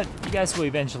 you know what? You guys will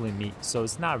eventually meet, so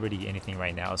it's not really anything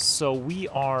right now. So we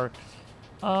are,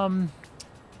 oh,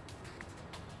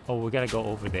 we gotta go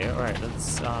over there. All right,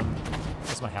 let's,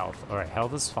 what's my health? All right,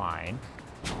 health is fine.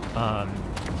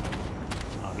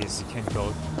 Obviously can't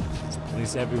go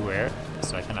police everywhere,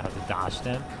 so I kind of have to dodge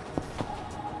them,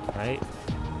 right?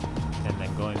 And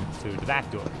then going through the back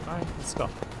door. All right, let's go.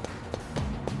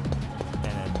 And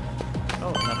then,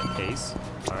 oh, another case.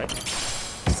 All right,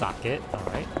 socket. All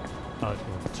right. Oh,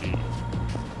 gee.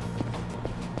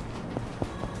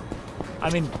 I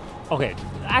mean, okay.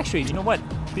 Actually, you know what?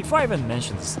 Before I even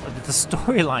mention this, the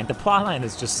storyline, the plotline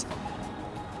is just,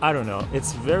 I don't know.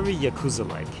 It's very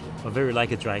Yakuza-like, or very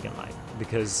Like a Dragon-like,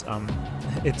 because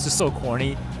it's just so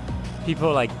corny.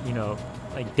 People like,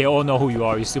 like they all know who you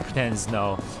are. You still pretend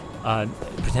to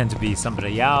be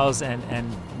somebody else,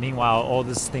 and meanwhile all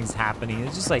these things happening.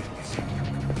 It's just like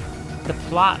the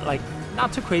plot, like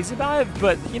not too crazy about it,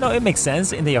 but it makes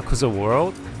sense in the Yakuza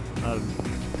world.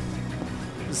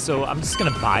 So I'm just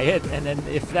gonna buy it, and then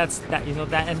if that's that,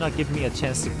 that ended up giving me a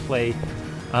chance to play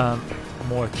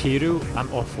more Kiryu,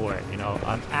 I'm all for it.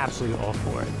 I'm absolutely all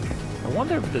for it. I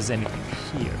wonder if there's anything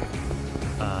here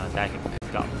that I can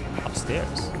pick up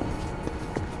upstairs.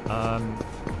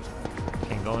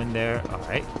 Can go in there. All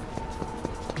right,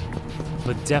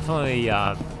 but definitely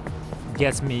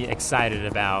gets me excited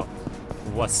about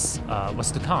what's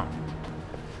to come.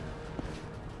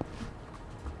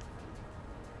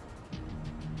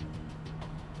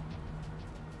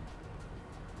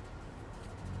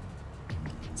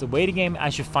 It's a waiting game. I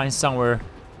should find somewhere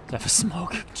to have a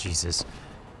smoke. Jesus.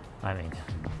 I mean,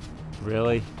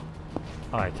 really?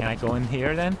 Alright, can I go in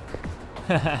here then?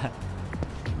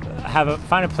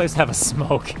 Find a place to have a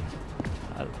smoke.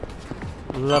 I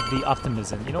love the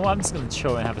optimism. You know what? I'm just gonna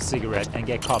chill and have a cigarette and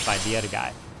get caught by the other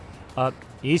guy.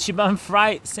 Ichiban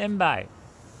Fright Senpai.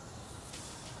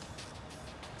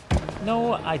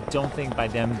 No, I don't think by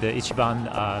them the Ichiban.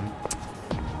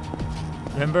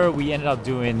 Remember, we ended up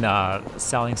doing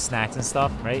selling snacks and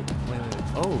stuff, right? Wait.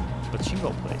 Oh,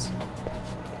 pachinko place.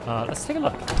 Let's take a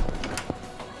look.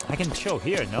 I can chill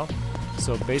here, no?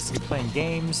 So basically playing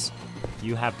games.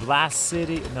 You have Blast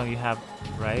City. No, you have,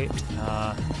 right?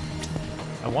 I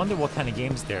wonder what kind of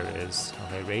games there is.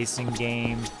 Okay, racing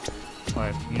game.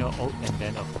 Alright, oh, and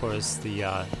then of course the,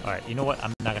 alright, you know what?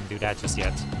 I'm not gonna do that just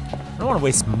yet. I don't want to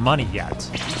waste money yet.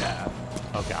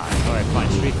 Oh god. Alright, fine.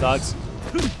 Street Thugs.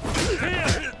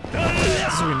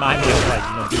 This reminds me of, like,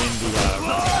 doing the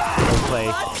role-play,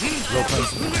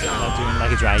 doing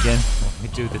Like a Dragon. We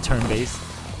do the turn-based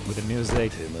with the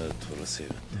music.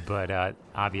 But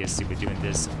obviously we're doing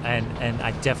this, and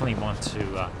I definitely want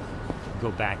to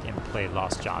go back and play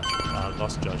Lost Judgment.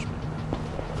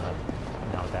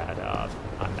 Now that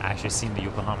I'm actually seeing the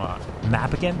Yokohama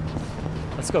map again.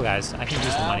 Let's go, guys. I can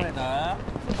use the money.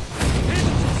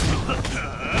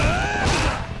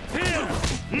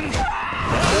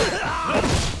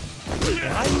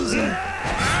 Am I using...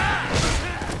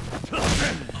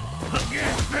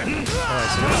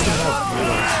 Alright, so that's the more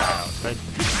brutal style, right?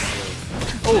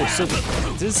 Oh, so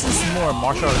this is more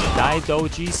martial arts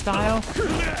Daidoji style?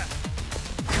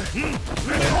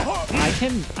 I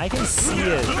can see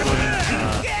it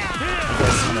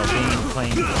being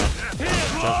playing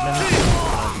Judgment,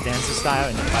 dancer style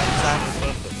and the fighting style,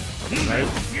 right?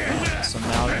 So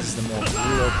now this is the more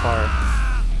brutal part.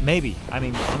 Maybe. I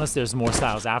mean, unless there's more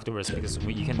styles afterwards, because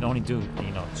you can only do,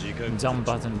 down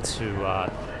button to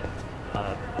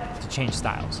change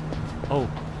styles. Oh,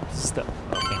 this is the...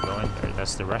 I can't go in there.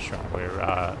 That's the restaurant where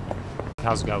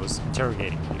Kasuga was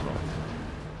interrogating people.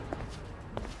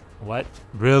 What?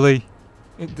 Really?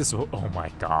 Oh my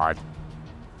god.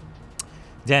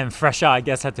 Damn, fresh out. I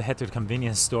guess I have to head to the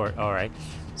convenience store. Alright.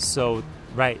 So,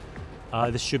 right.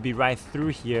 This should be right through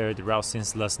here. The route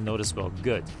seems less noticeable.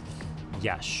 Good.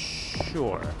 Yeah,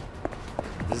 sure.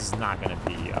 This is not gonna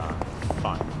be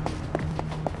fun.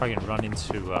 Probably gonna run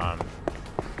into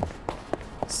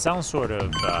some sort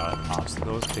of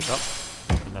obstacles. Pick up.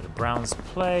 Brown's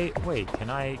Play. Wait,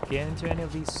 can I get into any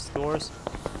of these stores?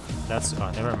 That's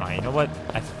never mind. You know what?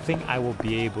 I think I will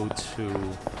be able to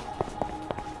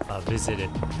visit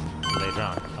it later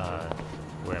on.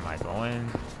 Where am I going?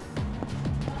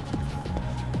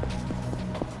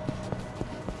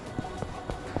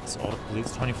 It's all the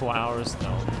police 24 hours?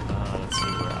 No. Let's see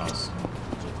where else.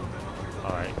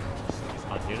 Alright.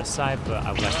 On the other side, but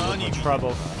I would like to look for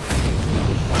trouble.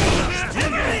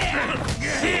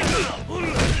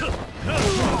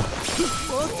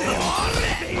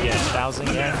 Yeah, 1,000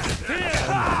 yen.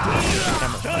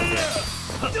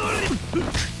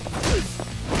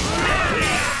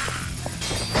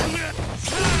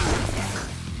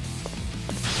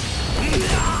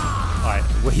 Alright,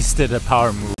 wasted a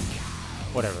power move.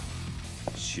 Whatever.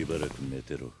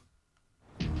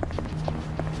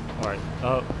 Alright,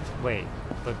 oh, wait.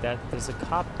 But there's a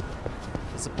cop,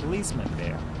 there's a policeman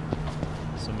there.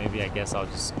 So maybe I guess I'll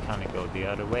just kind of go the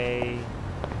other way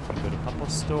and go to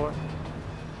Couple's store.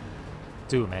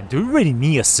 Dude, man, do you really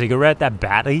need a cigarette that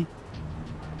badly?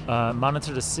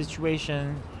 Monitor the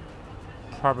situation.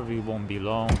 Probably won't be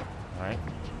long. Alright.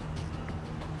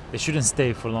 They shouldn't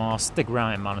stay for long. I'll stick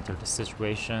around and monitor the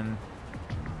situation.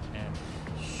 And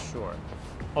sure.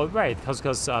 Oh, right,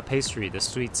 because pastry, the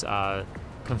sweets,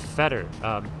 Confederate.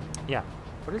 Yeah.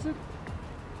 What is it?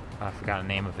 I forgot the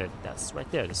name of it. That's right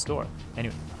there, the store.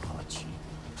 Anyway, oh gee.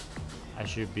 I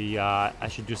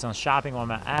should do some shopping while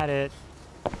I'm at it.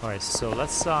 Alright, so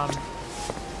let's I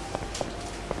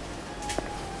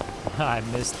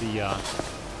missed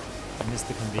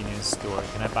the convenience store.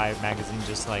 Can I buy a magazine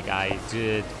just like I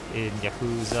did in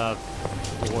Yakuza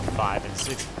 4, 5, and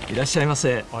 6?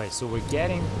 Alright, so we're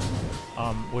getting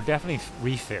we're definitely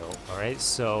refill, alright?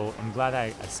 So I'm glad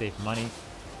I saved money.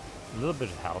 A little bit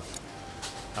of health.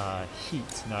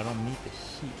 Heat. No, I don't need the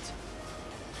heat.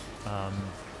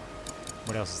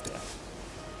 What else is there?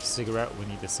 Cigarette, we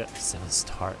need the 7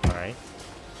 start, alright?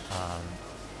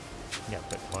 Yeah,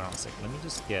 but hold on a second. Let me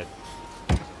just get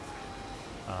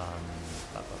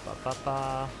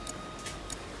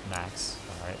max,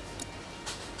 alright.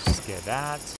 Just get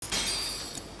that.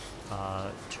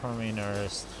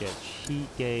 Terminers, get heat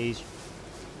gauge.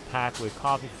 Pack with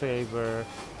coffee flavor.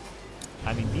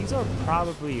 I mean, these are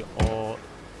probably all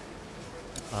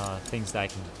things that I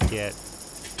can get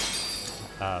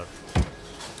out.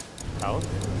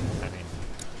 I mean,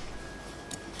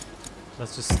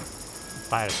 let's just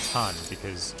buy a ton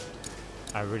because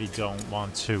I really don't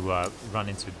want to run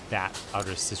into that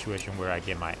other situation where I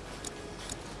get my...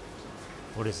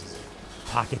 What is this?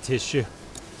 Pocket tissue.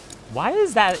 Why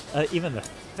is that even a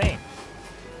thing?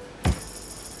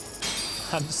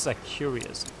 I'm just like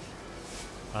curious.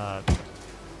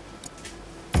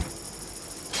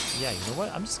 Yeah, you know what?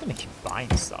 I'm just gonna keep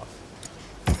buying stuff.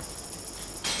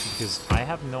 Because I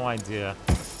have no idea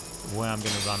when I'm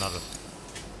gonna run out of...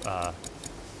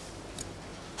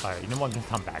 Alright, you know what? I can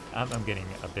come back. I'm getting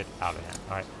a bit out of hand.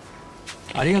 Alright.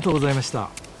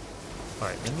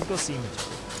 Alright, let me go see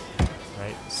inventory.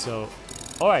 Alright, so...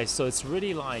 Alright, so it's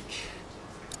really like...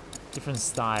 different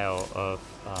style of...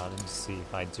 let me see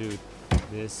if I do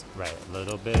this... Right, a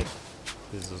little bit.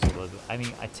 This is a little bit... I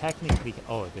mean, I technically...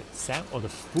 Oh, the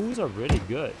foods are really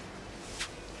good.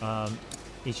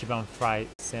 Ichiban fried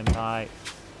senpai.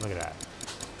 Look at that.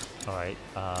 Alright,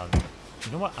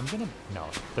 you know what? I'm gonna...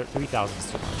 No, 3,000 is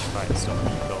too much. Alright, so we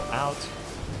go out.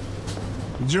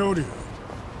 Jody.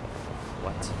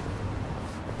 What?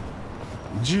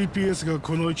 GPS が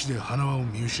この位置で花輪を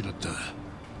見失った。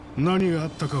何があっ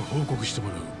たか報告しても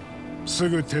らう。す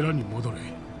ぐ寺に戻れ。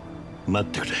待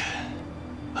ってくれ。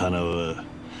花輪は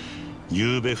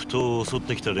夕べ埠頭を襲っ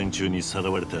てきた連中にさら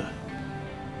われた。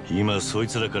今そい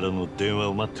つらからの電話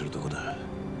を待ってるとこだ。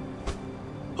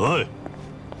おい。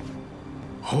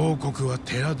報告は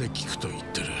寺で聞くと言っ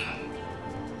てる。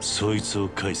そいつを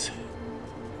返せ。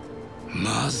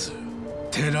まず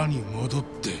寺に戻っ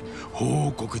て報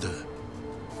告だ。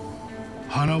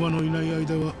花輪のいない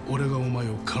間は俺がお前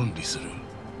を管理する。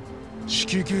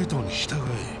指揮系統に従え。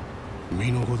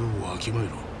身の程をわきまえ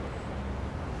ろ。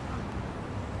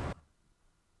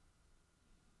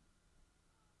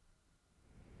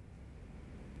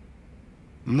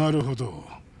なるほど。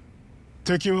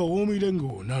敵は近江連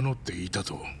合を名乗っていた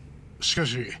と。しか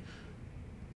し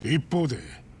一方で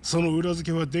その裏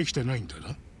付けはできてないんだ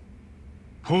な。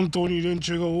本当に連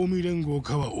中が近江連合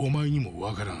かはお前にも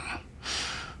わからん。あ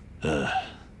あ。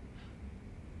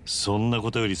そんな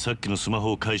ことよりさっきのスマ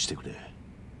ホを返してくれ。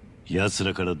奴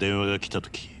らから電話が来た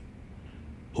時、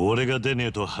俺が出ね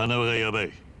えと花輪がやば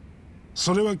い。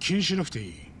それは気にしなくてい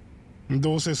い。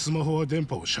どうせスマホは電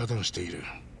波を遮断している。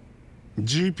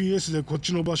GPS でこっ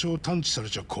ちの場所を探知され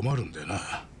ちゃ困るんだよ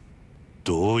な。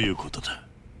どういうことだ？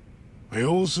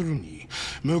要するに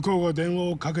向こうが電話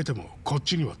をかけてもこっ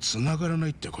ちには繋がらな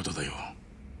いってことだよ。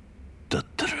だっ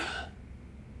たら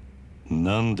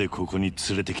なんでここに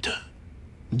連れてきた？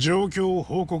状況を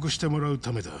報告してもらう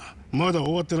ためだ。まだ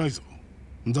終わってないぞ。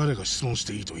誰が質問し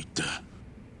ていいと言った？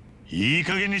いい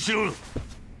加減にしろ。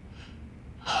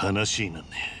話になんね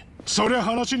え。そりゃ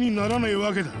話にならない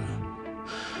わけだ。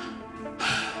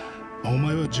お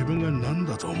前は自分が何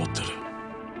だと思ってる？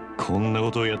こんなこ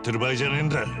とをやってる場合じゃねえん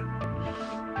だ。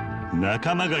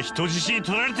仲間が人質に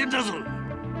取られてんだぞ。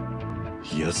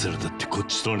奴らだってこっ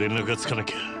ちとの連絡がつかな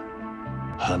きゃ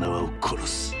花輪を殺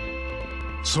す。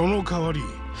その代わり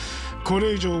こ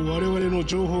れ以上我々の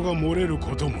情報が漏れる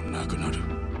こともなくなる。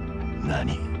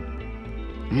何？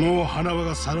もう花輪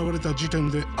がさらわれた時点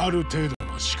である程度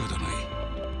は仕方な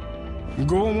い。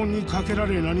拷問にかけら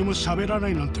れ何も喋らな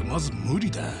いなんてまず無理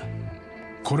だ。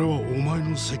これはお前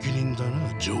の責任だ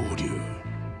な、上流。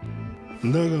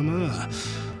だがまあ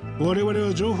我々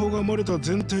は情報が漏れた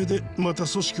前提でまた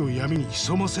組織を闇に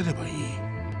潜ませればいい。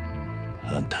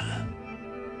あんた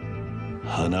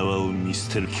花輪を見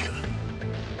捨てる気か？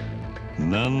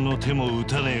何の手も打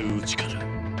たねえうちから。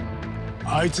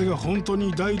あいつが本当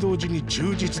に大道寺に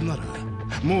忠実なら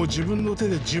もう自分の手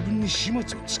で自分に始末を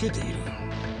つけている。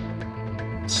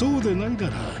そうでないな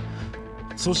ら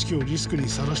組織をリスクに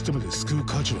さらしてまで救う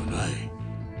価値はない。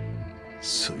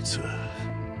そいつは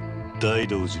大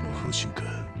道寺の方針か？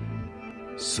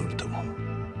それとも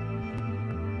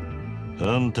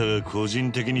あんたが個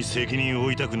人的に責任を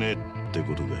負いたくねえって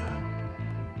ことか？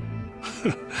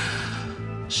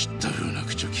知ったふうな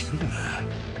口を聞く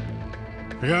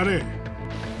な。やれ。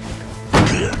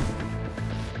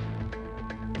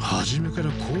初めから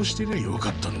こうしてりゃよか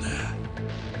ったんだ。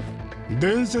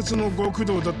伝説の極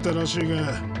道だったらしい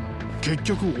が結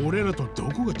局俺らとど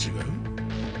こが違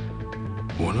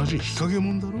う？同じ日陰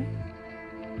者だろ。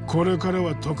これから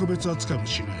は特別扱いも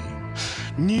しない。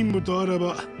任務とあら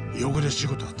ば汚れ仕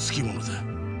事はつきものだ。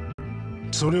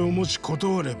それをもし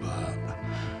断れば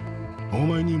お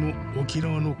前にも沖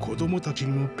縄の子供たち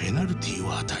にもペナルティ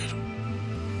を与える。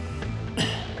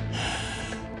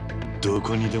ど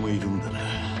こにでもいるんだな、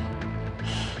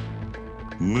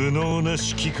無能な指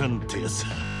揮官ってやつ。